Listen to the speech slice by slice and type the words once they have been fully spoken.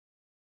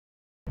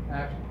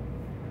Action.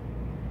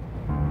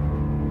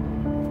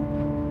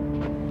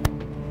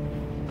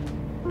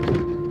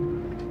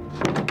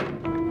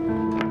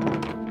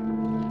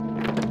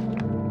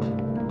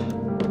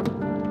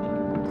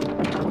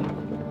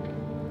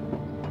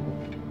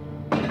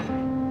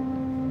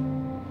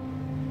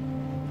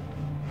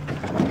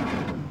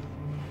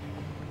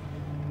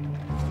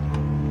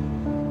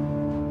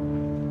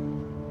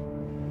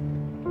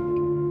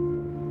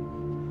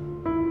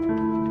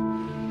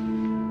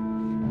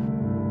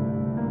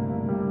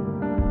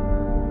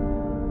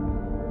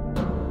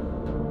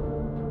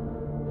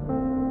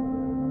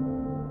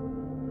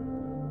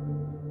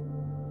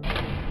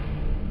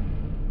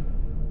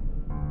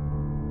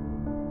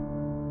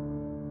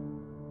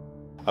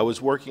 I was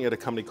working at a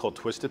company called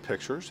Twisted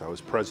Pictures. I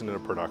was president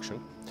of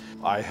production.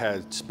 I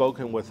had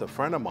spoken with a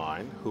friend of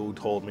mine who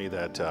told me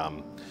that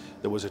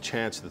there was a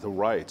chance that the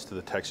rights to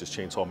the Texas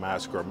Chainsaw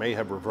Massacre may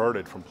have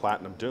reverted from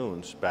Platinum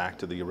Dunes back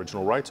to the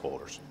original rights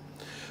holders.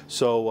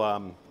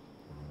 So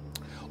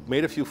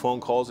made a few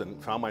phone calls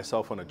and found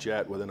myself on a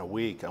jet within a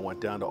week. I went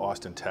down to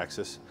Austin,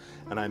 Texas,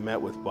 and I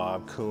met with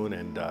Bob Kuhn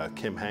and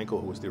Kim Henkel,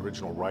 who was the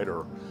original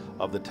writer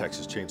of the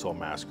Texas Chainsaw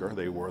Massacre.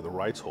 They were the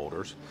rights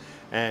holders.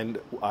 And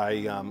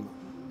I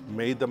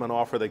made them an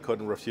offer they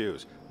couldn't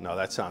refuse. No,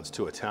 that sounds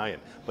too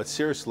Italian. But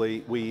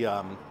seriously,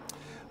 I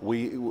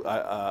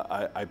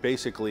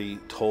basically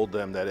told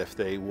them that if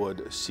they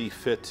would see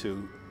fit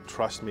to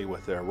trust me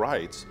with their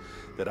rights,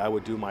 that I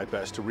would do my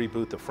best to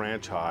reboot the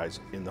franchise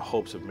in the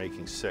hopes of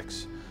making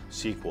 6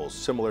 sequels,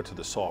 similar to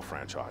the Saw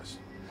franchise.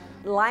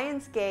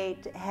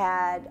 Lionsgate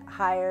had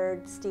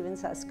hired Steven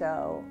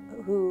Susko,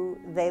 who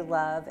they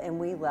love and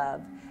we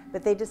love,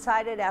 but they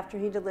decided after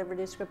he delivered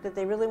his script that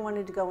they really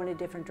wanted to go in a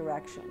different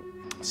direction.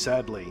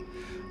 Sadly,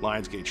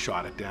 Lionsgate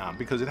shot it down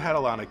because it had a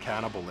lot of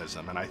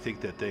cannibalism, and I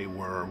think that they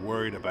were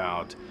worried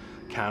about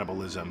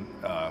cannibalism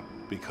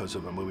because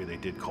of a movie they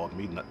did called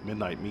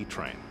Midnight Meat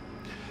Train.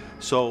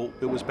 So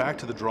it was back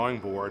to the drawing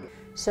board.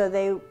 So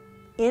they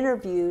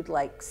interviewed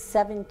like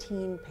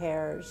 17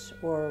 pairs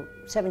or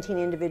 17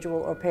 individual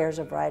or pairs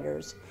of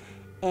writers,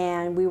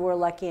 and we were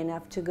lucky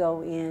enough to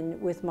go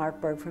in with Mark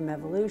Berg from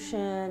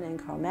Evolution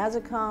and Carl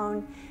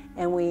Mazzacone,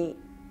 and we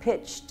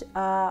pitched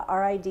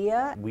our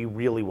idea. We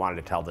really wanted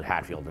to tell the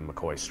Hatfield and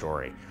McCoy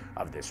story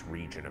of this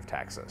region of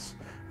Texas,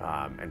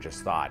 and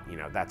just thought, you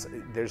know,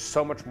 there's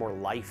so much more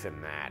life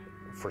in that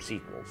for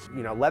sequels.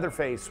 You know,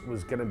 Leatherface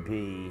was going to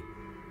be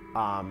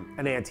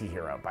an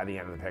anti-hero by the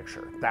end of the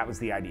picture. That was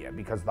the idea,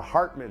 because the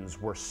Hartmans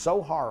were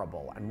so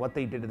horrible, and what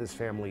they did to this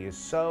family is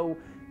so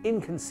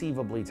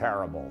inconceivably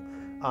terrible.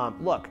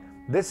 Look,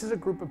 this is a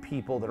group of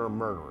people that are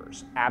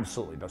murderers,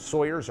 absolutely. The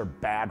Sawyers are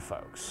bad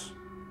folks.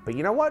 But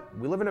you know what?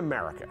 We live in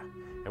America,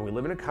 and we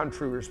live in a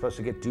country where you're supposed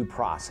to get due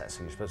process,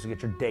 and you're supposed to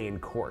get your day in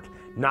court,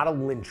 not a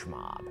lynch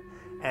mob.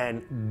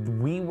 And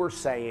we were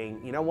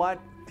saying, you know what?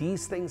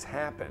 These things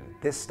happen.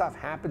 This stuff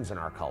happens in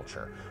our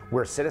culture,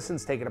 where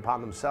citizens take it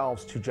upon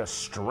themselves to just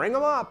string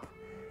them up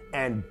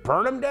and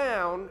burn them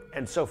down.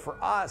 And so for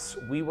us,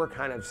 we were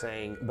kind of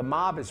saying the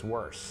mob is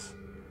worse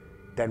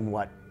than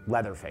what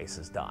Leatherface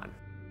has done.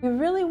 We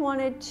really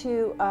wanted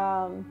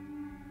to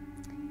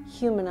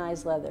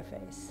humanize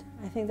Leatherface.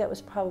 I think that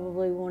was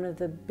probably one of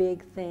the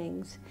big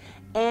things,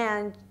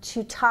 and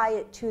to tie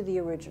it to the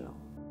original.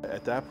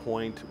 At that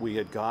point, we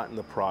had gotten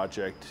the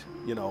project,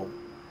 you know,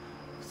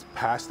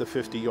 past the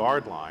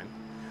 50-yard line,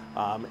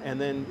 and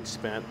then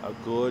spent a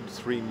good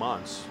 3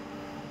 months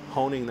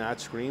honing that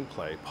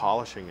screenplay,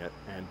 polishing it,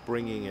 and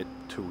bringing it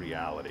to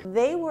reality.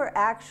 They were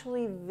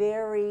actually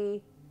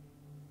very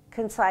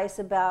concise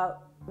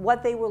about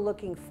what they were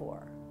looking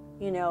for,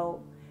 you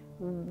know,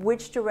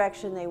 which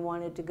direction they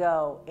wanted to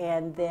go,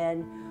 and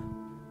then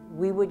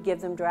we would give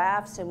them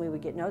drafts and we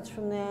would get notes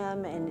from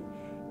them, and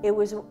it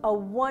was a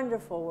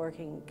wonderful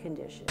working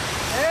condition.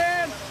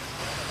 And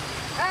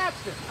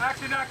action!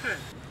 Action,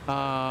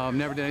 action!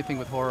 Never did anything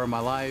with horror in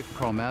my life.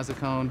 Carl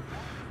Mazzacone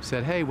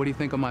said, hey, what do you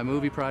think of my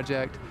movie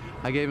project?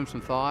 I gave him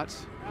some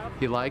thoughts.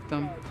 He liked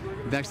them.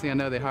 Next thing I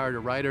know, they hired a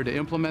writer to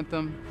implement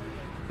them.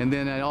 And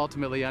then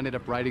ultimately I ended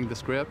up writing the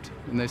script.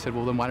 And they said,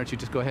 well, then why don't you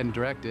just go ahead and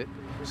direct it?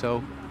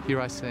 So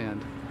here I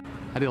stand.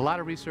 I did a lot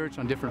of research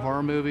on different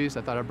horror movies.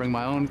 I thought I'd bring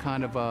my own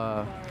kind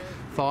of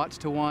thoughts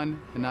to one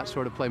and not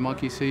sort of play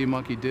monkey see,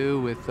 monkey do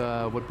with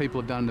what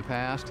people have done in the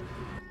past.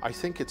 I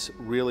think it's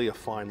really a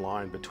fine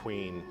line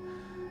between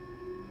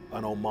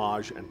an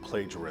homage and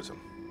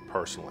plagiarism,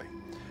 personally.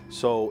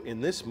 So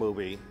in this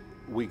movie,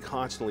 we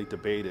constantly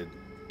debated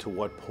to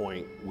what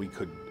point we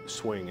could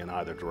swing in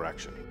either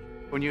direction.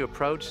 When you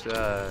approach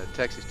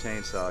Texas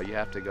Chainsaw, you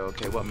have to go,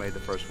 okay, what made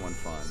the first one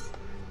fun?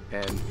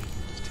 And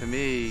to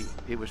me,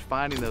 it was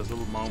finding those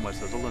little moments,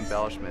 those little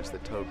embellishments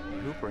that Tobe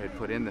Hooper had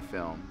put in the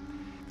film.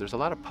 There's a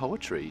lot of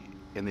poetry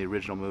in the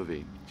original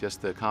movie,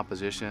 just the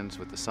compositions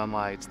with the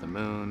sunlights, the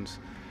moons.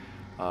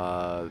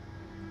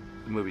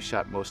 The movie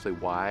shot mostly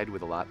wide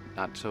with a lot,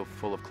 not so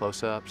full of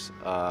close-ups.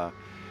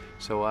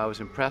 So I was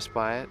impressed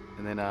by it,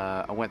 and then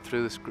I went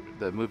through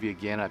the movie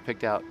again. I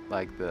picked out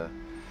like the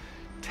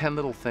 10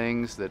 little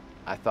things that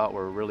I thought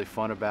were really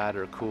fun about it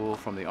or cool,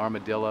 from the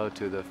armadillo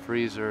to the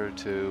freezer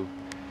to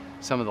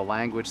some of the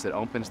language that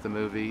opens the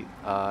movie,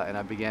 and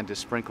I began to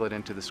sprinkle it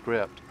into the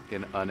script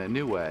in a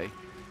new way.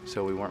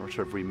 So we weren't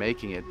sort of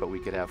remaking it, but we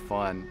could have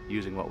fun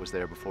using what was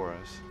there before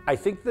us. I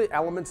think the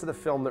elements of the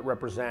film that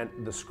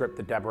represent the script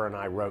that Deborah and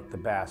I wrote the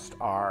best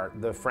are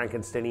the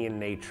Frankensteinian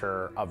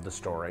nature of the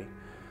story,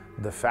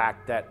 the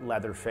fact that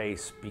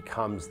Leatherface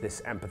becomes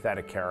this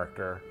empathetic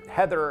character,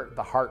 Heather,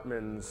 the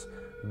Hartmans.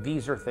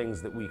 These are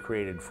things that we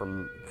created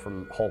from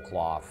whole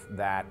cloth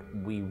that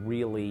we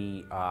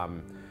really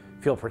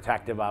feel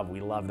protective of. We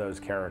love those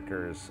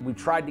characters. We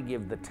tried to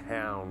give the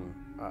town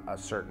a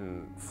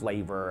certain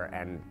flavor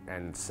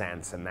and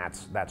sense, and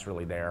that's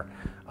really there.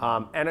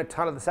 And a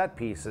ton of the set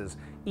pieces,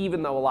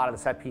 even though a lot of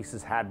the set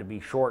pieces had to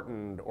be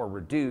shortened or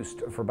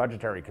reduced for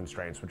budgetary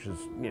constraints, which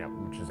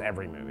is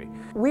every movie.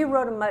 We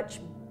wrote a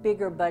much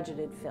bigger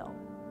budgeted film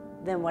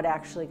than what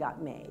actually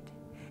got made.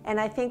 And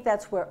I think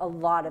that's where a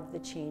lot of the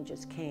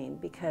changes came,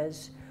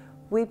 because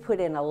we put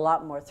in a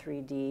lot more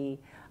 3D,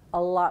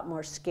 a lot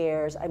more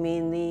scares. I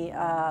mean,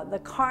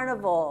 the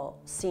carnival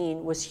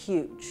scene was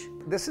huge.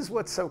 This is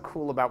what's so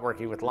cool about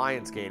working with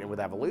Lionsgate and with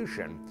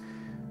Evolution.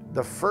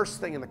 The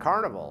first thing in the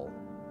carnival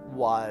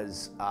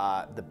was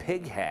the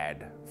pig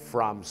head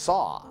from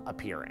Saw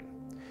appearing.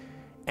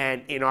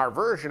 And in our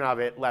version of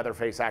it,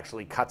 Leatherface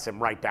actually cuts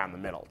him right down the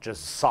middle,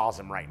 just saws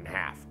him right in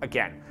half.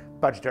 Again,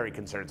 budgetary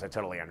concerns, I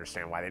totally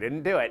understand why they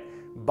didn't do it.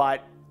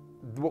 But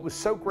what was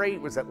so great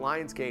was that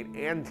Lionsgate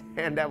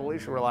and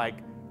Evolution were like,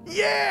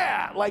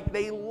 yeah! Like,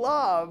 they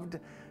loved,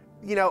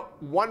 you know,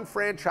 one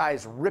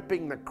franchise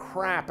ripping the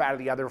crap out of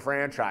the other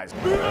franchise.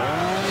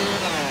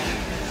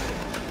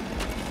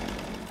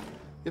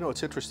 You know,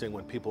 it's interesting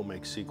when people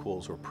make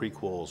sequels or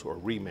prequels or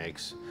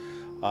remakes,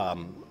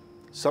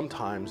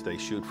 sometimes they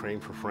shoot frame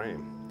for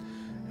frame.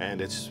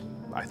 And it's,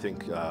 I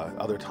think,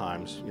 other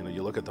times, you know,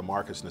 you look at the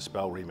Marcus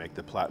Nispel remake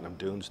that Platinum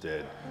Dunes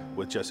did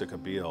with Jessica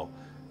Biel.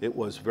 It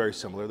was very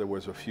similar. There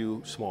was a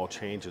few small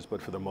changes,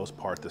 but for the most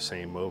part, the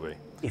same movie.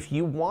 If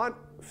you want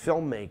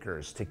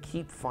filmmakers to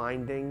keep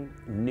finding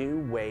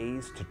new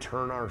ways to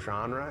turn our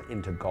genre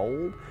into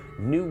gold,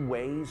 new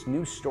ways,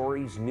 new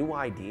stories, new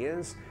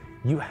ideas,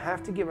 you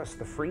have to give us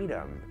the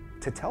freedom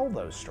to tell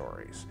those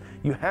stories.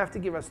 You have to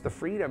give us the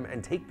freedom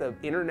and take the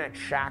internet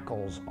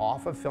shackles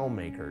off of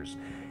filmmakers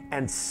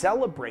and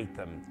celebrate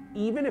them,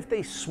 even if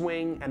they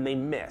swing and they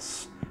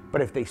miss.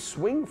 But if they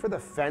swing for the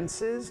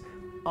fences,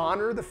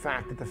 honor the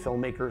fact that the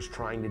filmmaker is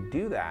trying to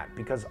do that,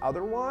 because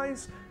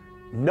otherwise,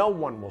 no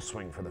one will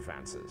swing for the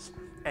fences.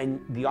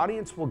 And the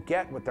audience will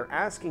get what they're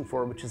asking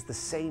for, which is the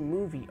same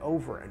movie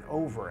over and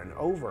over and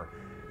over.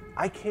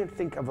 I can't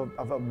think of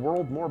a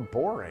world more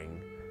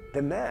boring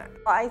than that.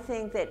 I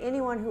think that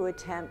anyone who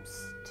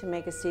attempts to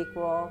make a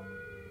sequel,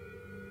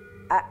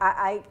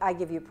 I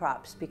give you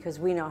props, because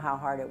we know how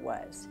hard it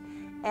was.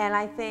 And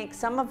I think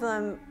some of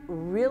them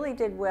really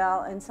did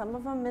well and some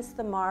of them missed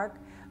the mark,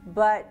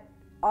 but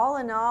all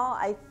in all,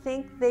 I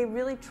think they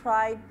really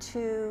tried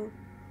to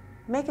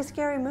make a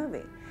scary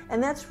movie.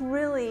 And that's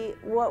really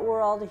what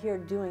we're all here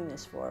doing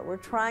this for. We're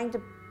trying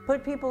to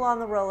put people on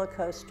the roller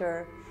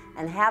coaster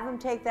and have them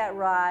take that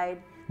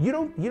ride. You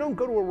don't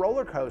go to a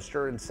roller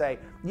coaster and say,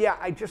 yeah,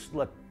 I just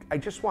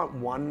want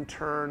one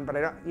turn, but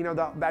I don't, you know,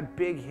 that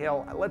big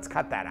hill, let's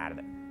cut that out of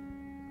it.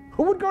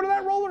 Who would go to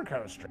that roller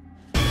coaster?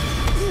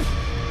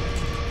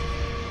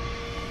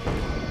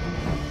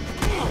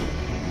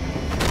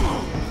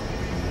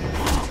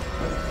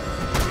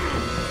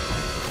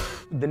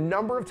 The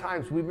number of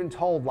times we've been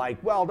told, like,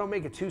 well, don't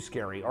make it too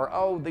scary, or,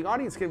 oh, the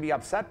audience is going to be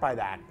upset by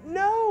that.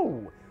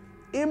 No!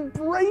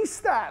 Embrace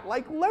that.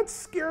 Like, let's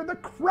scare the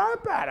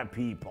crap out of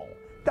people.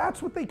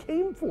 That's what they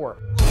came for.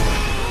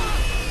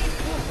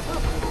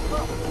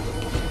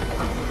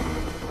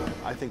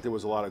 I think there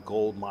was a lot of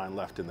gold mine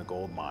left in the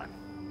gold mine,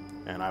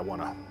 and I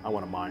want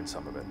to mine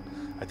some of it.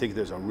 I think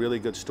there's a really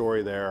good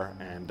story there,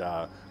 and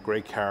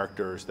great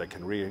characters that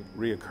can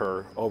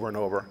reoccur over and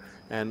over,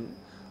 and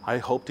I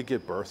hope to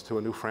give birth to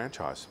a new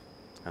franchise,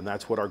 and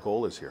that's what our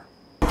goal is here.